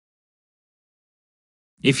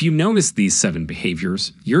If you notice these 7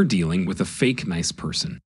 behaviors, you're dealing with a fake nice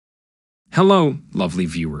person. Hello, lovely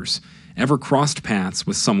viewers. Ever crossed paths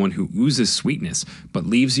with someone who oozes sweetness but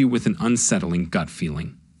leaves you with an unsettling gut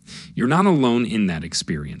feeling? You're not alone in that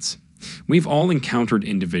experience. We've all encountered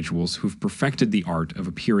individuals who've perfected the art of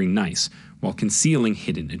appearing nice while concealing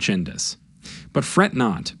hidden agendas. But fret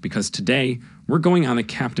not, because today we're going on a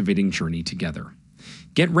captivating journey together.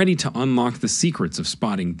 Get ready to unlock the secrets of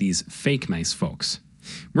spotting these fake nice folks.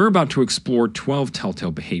 We're about to explore 12 telltale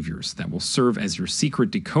behaviors that will serve as your secret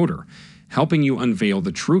decoder, helping you unveil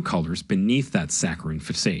the true colors beneath that saccharine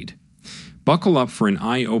facade. Buckle up for an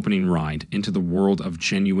eye-opening ride into the world of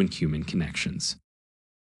genuine human connections.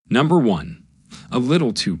 Number 1. A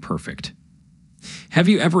little too perfect. Have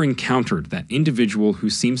you ever encountered that individual who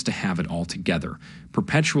seems to have it all together,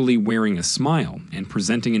 perpetually wearing a smile and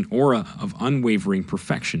presenting an aura of unwavering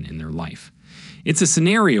perfection in their life? It's a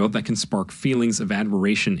scenario that can spark feelings of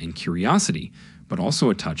admiration and curiosity, but also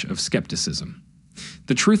a touch of skepticism.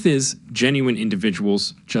 The truth is, genuine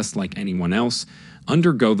individuals, just like anyone else,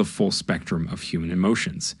 undergo the full spectrum of human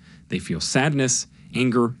emotions. They feel sadness,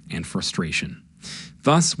 anger, and frustration.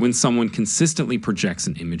 Thus, when someone consistently projects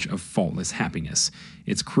an image of faultless happiness,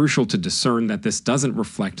 it's crucial to discern that this doesn't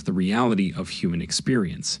reflect the reality of human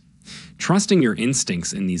experience. Trusting your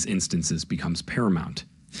instincts in these instances becomes paramount.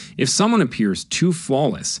 If someone appears too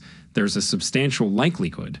flawless, there's a substantial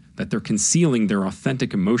likelihood that they're concealing their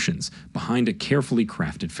authentic emotions behind a carefully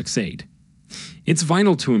crafted facade. It's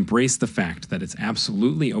vital to embrace the fact that it's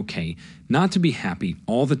absolutely okay not to be happy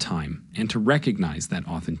all the time and to recognize that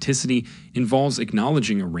authenticity involves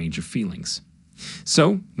acknowledging a range of feelings.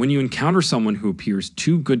 So, when you encounter someone who appears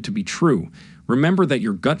too good to be true, remember that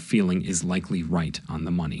your gut feeling is likely right on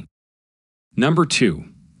the money. Number 2.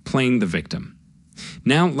 Playing the victim.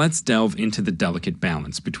 Now let's delve into the delicate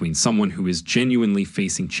balance between someone who is genuinely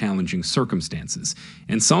facing challenging circumstances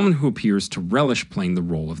and someone who appears to relish playing the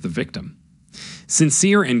role of the victim.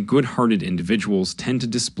 Sincere and good-hearted individuals tend to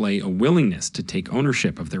display a willingness to take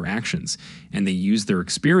ownership of their actions, and they use their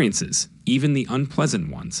experiences, even the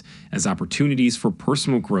unpleasant ones, as opportunities for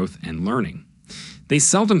personal growth and learning. They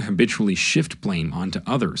seldom habitually shift blame onto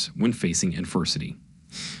others when facing adversity.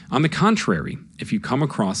 On the contrary, if you come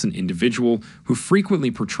across an individual who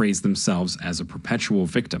frequently portrays themselves as a perpetual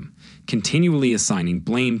victim, continually assigning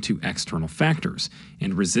blame to external factors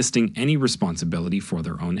and resisting any responsibility for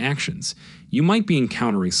their own actions, you might be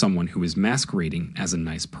encountering someone who is masquerading as a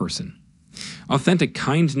nice person. Authentic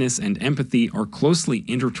kindness and empathy are closely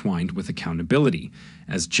intertwined with accountability,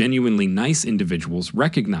 as genuinely nice individuals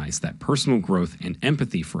recognize that personal growth and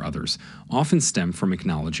empathy for others often stem from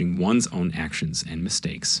acknowledging one's own actions and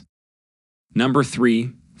mistakes. Number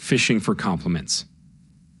 3. Fishing for compliments.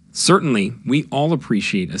 Certainly, we all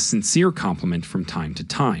appreciate a sincere compliment from time to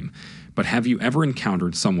time, but have you ever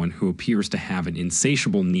encountered someone who appears to have an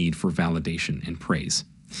insatiable need for validation and praise?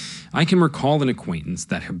 I can recall an acquaintance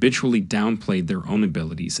that habitually downplayed their own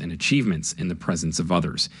abilities and achievements in the presence of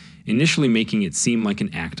others, initially making it seem like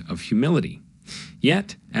an act of humility.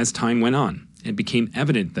 Yet, as time went on, it became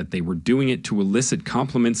evident that they were doing it to elicit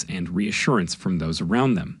compliments and reassurance from those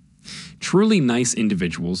around them. Truly nice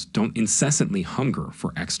individuals don't incessantly hunger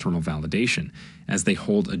for external validation, as they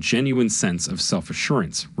hold a genuine sense of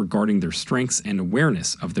self-assurance regarding their strengths and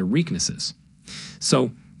awareness of their weaknesses.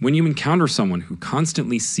 So, when you encounter someone who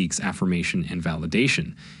constantly seeks affirmation and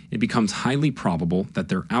validation, it becomes highly probable that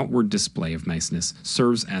their outward display of niceness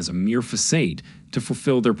serves as a mere facade to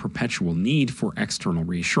fulfill their perpetual need for external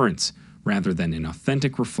reassurance, rather than an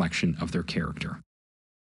authentic reflection of their character.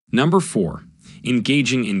 Number 4.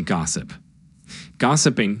 Engaging in gossip.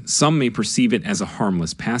 Gossiping, some may perceive it as a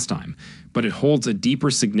harmless pastime, but it holds a deeper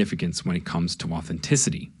significance when it comes to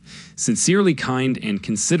authenticity. Sincerely kind and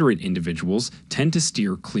considerate individuals tend to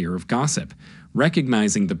steer clear of gossip,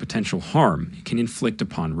 recognizing the potential harm it can inflict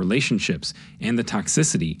upon relationships and the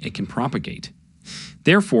toxicity it can propagate.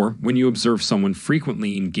 Therefore, when you observe someone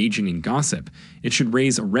frequently engaging in gossip, it should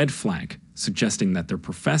raise a red flag, suggesting that their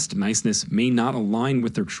professed niceness may not align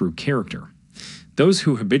with their true character. Those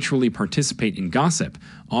who habitually participate in gossip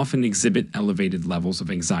often exhibit elevated levels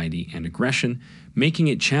of anxiety and aggression, making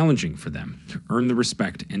it challenging for them to earn the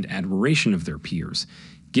respect and admiration of their peers,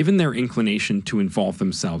 given their inclination to involve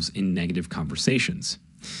themselves in negative conversations.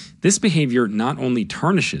 This behavior not only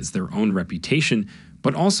tarnishes their own reputation,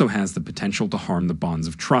 but also has the potential to harm the bonds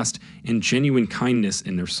of trust and genuine kindness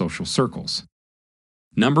in their social circles.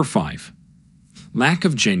 Number 5. Lack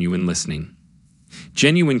of genuine listening.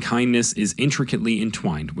 Genuine kindness is intricately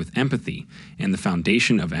entwined with empathy, and the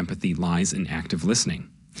foundation of empathy lies in active listening.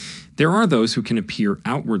 There are those who can appear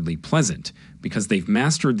outwardly pleasant because they've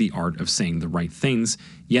mastered the art of saying the right things,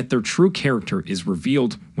 yet their true character is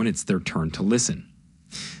revealed when it's their turn to listen.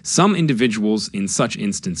 Some individuals in such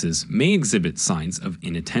instances may exhibit signs of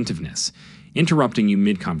inattentiveness, interrupting you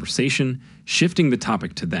mid-conversation, shifting the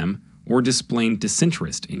topic to them, or displaying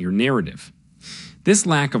disinterest in your narrative. This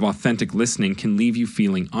lack of authentic listening can leave you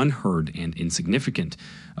feeling unheard and insignificant,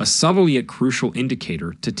 a subtle yet crucial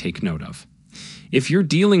indicator to take note of. If you're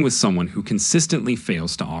dealing with someone who consistently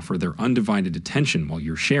fails to offer their undivided attention while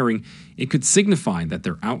you're sharing, it could signify that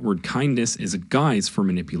their outward kindness is a guise for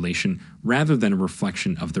manipulation rather than a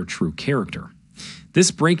reflection of their true character.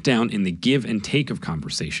 This breakdown in the give and take of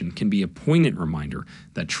conversation can be a poignant reminder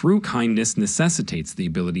that true kindness necessitates the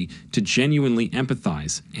ability to genuinely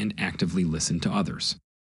empathize and actively listen to others.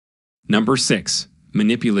 Number 6.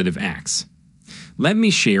 Manipulative acts. Let me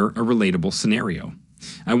share a relatable scenario.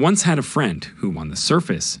 I once had a friend who, on the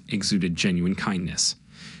surface, exuded genuine kindness.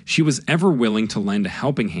 She was ever willing to lend a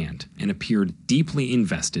helping hand and appeared deeply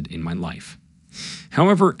invested in my life.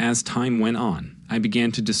 However, as time went on, I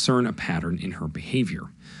began to discern a pattern in her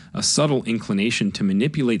behavior, a subtle inclination to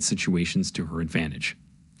manipulate situations to her advantage.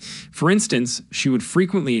 For instance, she would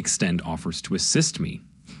frequently extend offers to assist me,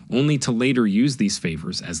 only to later use these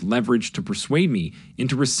favors as leverage to persuade me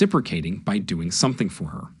into reciprocating by doing something for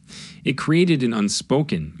her. It created an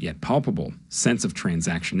unspoken, yet palpable, sense of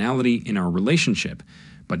transactionality in our relationship,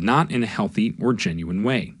 but not in a healthy or genuine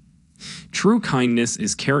way. True kindness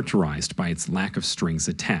is characterized by its lack of strings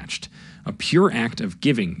attached, a pure act of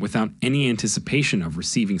giving without any anticipation of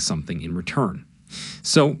receiving something in return.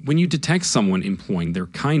 So, when you detect someone employing their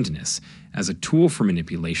kindness as a tool for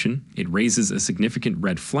manipulation, it raises a significant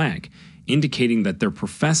red flag, indicating that their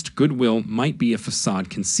professed goodwill might be a facade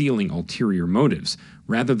concealing ulterior motives,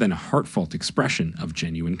 rather than a heartfelt expression of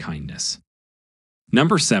genuine kindness.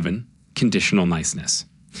 Number 7. Conditional niceness.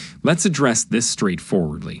 Let's address this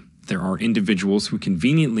straightforwardly. There are individuals who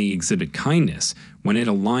conveniently exhibit kindness when it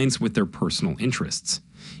aligns with their personal interests.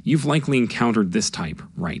 You've likely encountered this type,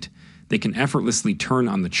 right? They can effortlessly turn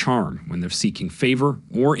on the charm when they're seeking favor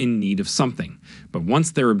or in need of something, but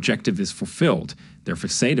once their objective is fulfilled, their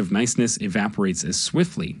facade of niceness evaporates as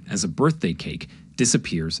swiftly as a birthday cake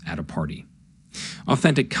disappears at a party.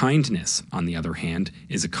 Authentic kindness, on the other hand,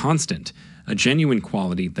 is a constant, a genuine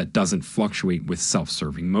quality that doesn't fluctuate with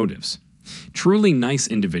self-serving motives. Truly nice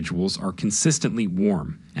individuals are consistently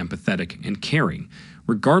warm, empathetic, and caring,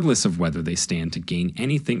 regardless of whether they stand to gain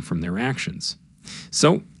anything from their actions.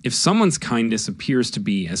 So, if someone's kindness appears to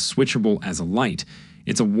be as switchable as a light,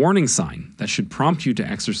 it's a warning sign that should prompt you to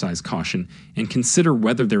exercise caution and consider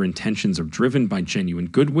whether their intentions are driven by genuine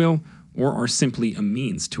goodwill or are simply a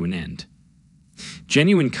means to an end.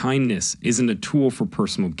 Genuine kindness isn't a tool for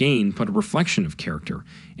personal gain, but a reflection of character,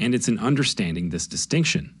 and it's in understanding this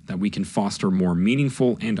distinction that we can foster more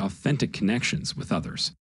meaningful and authentic connections with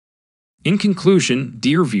others. In conclusion,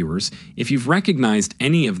 dear viewers, if you've recognized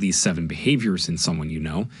any of these 7 behaviors in someone you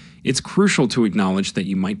know, it's crucial to acknowledge that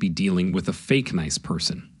you might be dealing with a fake nice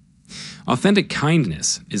person. Authentic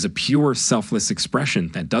kindness is a pure, selfless expression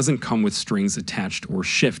that doesn't come with strings attached or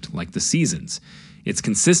shift like the seasons. It's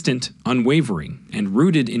consistent, unwavering, and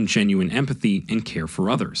rooted in genuine empathy and care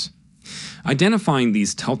for others. Identifying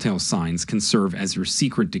these telltale signs can serve as your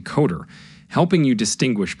secret decoder, helping you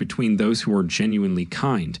distinguish between those who are genuinely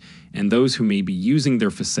kind and those who may be using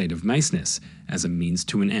their facade of niceness as a means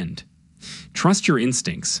to an end. Trust your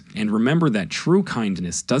instincts, and remember that true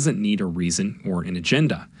kindness doesn't need a reason or an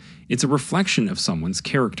agenda. It's a reflection of someone's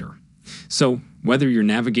character. So, whether you're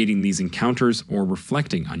navigating these encounters or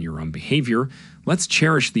reflecting on your own behavior, let's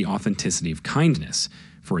cherish the authenticity of kindness,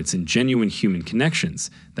 for it's in genuine human connections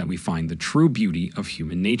that we find the true beauty of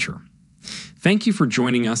human nature. Thank you for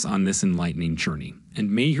joining us on this enlightening journey,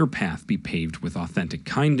 and may your path be paved with authentic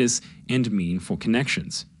kindness and meaningful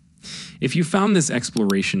connections. If you found this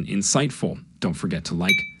exploration insightful, don't forget to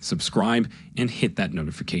like, subscribe, and hit that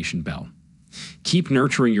notification bell. Keep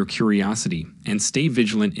nurturing your curiosity and stay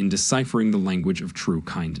vigilant in deciphering the language of true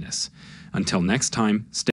kindness. Until next time, stay